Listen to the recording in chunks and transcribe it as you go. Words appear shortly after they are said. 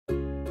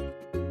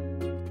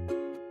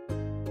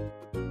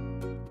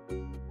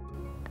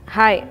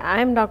Hi, I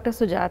am Dr.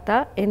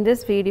 Sujata. In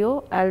this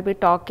video, I will be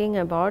talking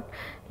about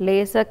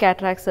laser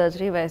cataract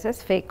surgery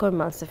versus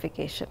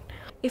phacoemulsification.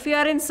 If you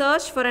are in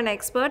search for an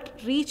expert,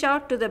 reach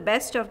out to the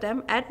best of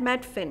them at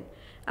Medfin.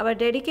 Our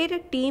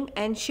dedicated team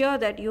ensure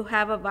that you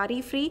have a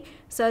worry-free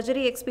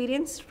surgery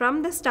experience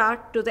from the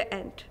start to the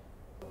end.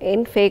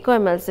 In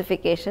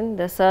phacoemulsification,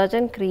 the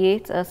surgeon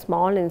creates a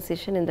small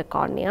incision in the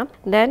cornea.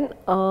 Then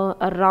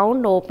a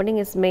round opening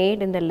is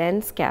made in the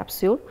lens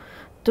capsule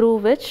through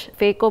which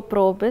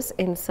phacoprobe is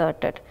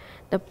inserted.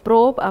 The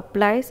probe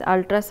applies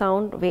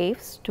ultrasound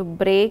waves to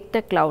break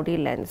the cloudy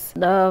lens.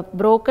 The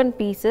broken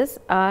pieces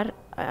are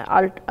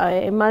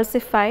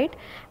emulsified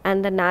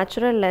and the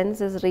natural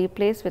lens is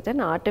replaced with an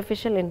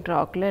artificial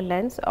intraocular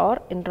lens or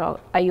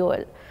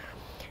IOL.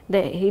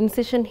 The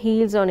incision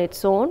heals on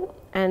its own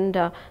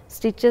and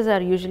stitches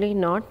are usually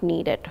not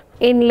needed.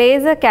 In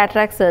laser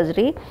cataract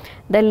surgery,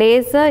 the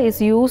laser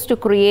is used to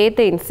create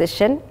the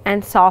incision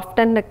and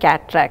soften the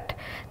cataract.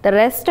 The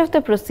rest of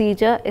the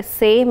procedure is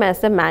same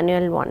as the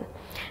manual one.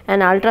 An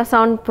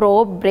ultrasound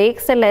probe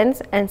breaks the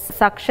lens and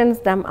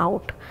suctions them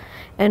out.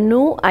 A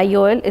new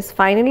IOL is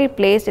finally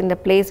placed in the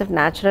place of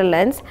natural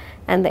lens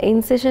and the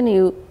incision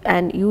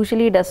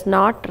usually does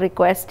not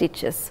require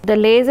stitches. The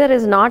laser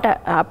is not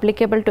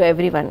applicable to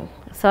everyone.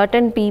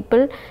 Certain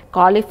people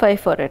qualify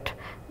for it.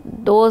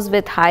 Those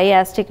with high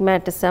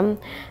astigmatism,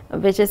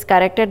 which is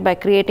corrected by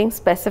creating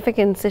specific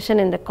incision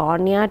in the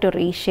cornea to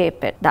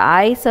reshape it. The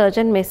eye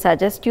surgeon may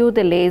suggest you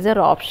the laser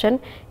option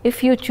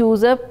if you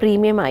choose a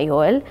premium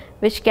IOL,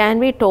 which can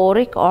be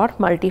toric or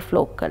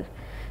multifocal.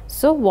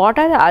 So what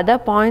are the other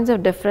points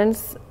of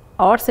difference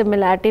or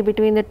similarity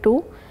between the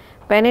two?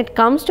 When it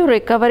comes to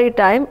recovery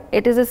time,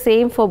 it is the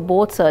same for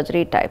both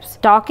surgery types.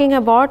 Talking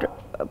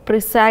about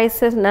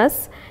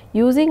preciseness,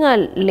 using a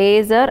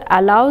laser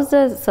allows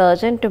the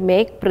surgeon to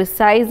make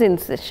precise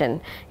incision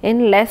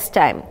in less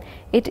time.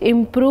 It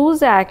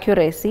improves the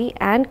accuracy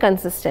and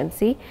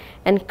consistency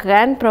and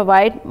can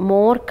provide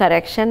more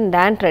correction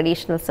than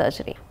traditional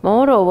surgery.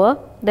 Moreover,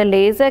 the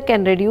laser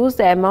can reduce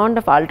the amount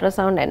of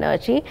ultrasound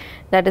energy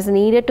that is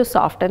needed to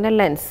soften the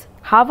lens.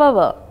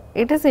 However,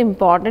 it is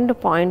important to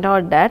point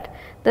out that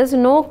there is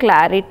no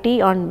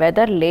clarity on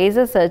whether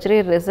laser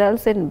surgery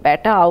results in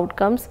better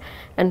outcomes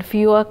and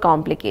fewer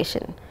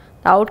complications.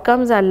 The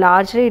outcomes are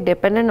largely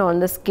dependent on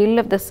the skill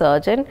of the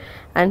surgeon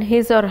and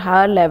his or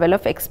her level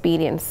of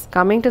experience.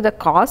 Coming to the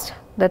cost,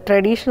 the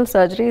traditional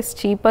surgery is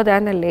cheaper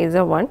than the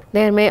laser one.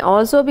 There may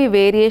also be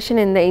variation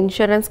in the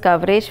insurance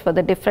coverage for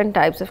the different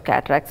types of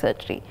cataract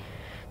surgery.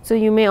 So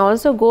you may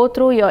also go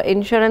through your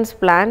insurance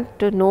plan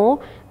to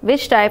know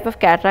which type of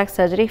cataract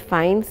surgery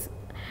finds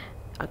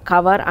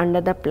cover under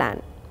the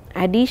plan.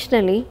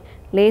 Additionally,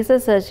 laser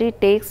surgery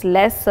takes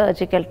less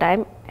surgical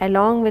time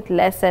along with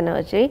less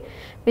energy,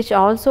 which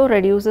also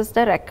reduces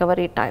the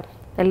recovery time.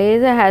 The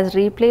laser has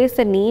replaced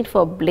the need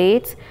for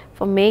blades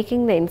for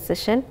making the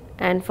incision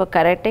and for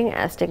correcting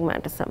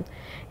astigmatism.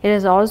 It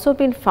has also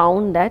been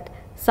found that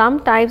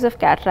some types of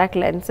cataract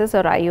lenses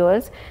or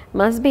IOLs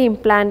must be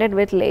implanted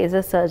with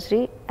laser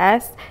surgery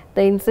as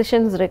the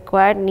incisions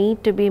required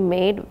need to be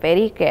made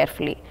very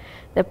carefully.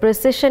 The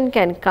precision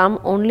can come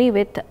only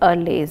with a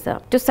laser.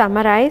 To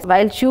summarize,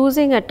 while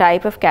choosing a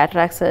type of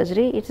cataract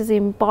surgery, it is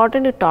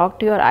important to talk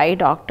to your eye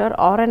doctor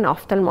or an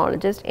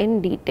ophthalmologist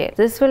in detail.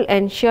 This will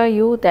ensure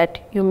you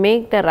that you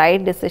make the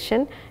right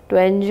decision to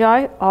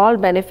enjoy all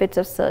benefits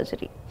of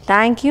surgery.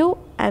 Thank you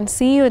and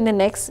see you in the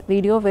next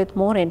video with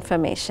more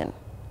information.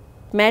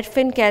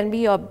 Medfin can be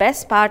your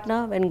best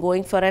partner when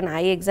going for an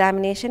eye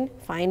examination,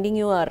 finding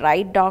you a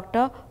right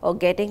doctor or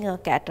getting a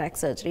cataract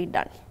surgery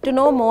done. To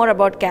know more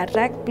about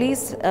cataract,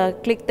 please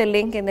click the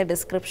link in the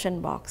description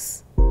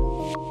box.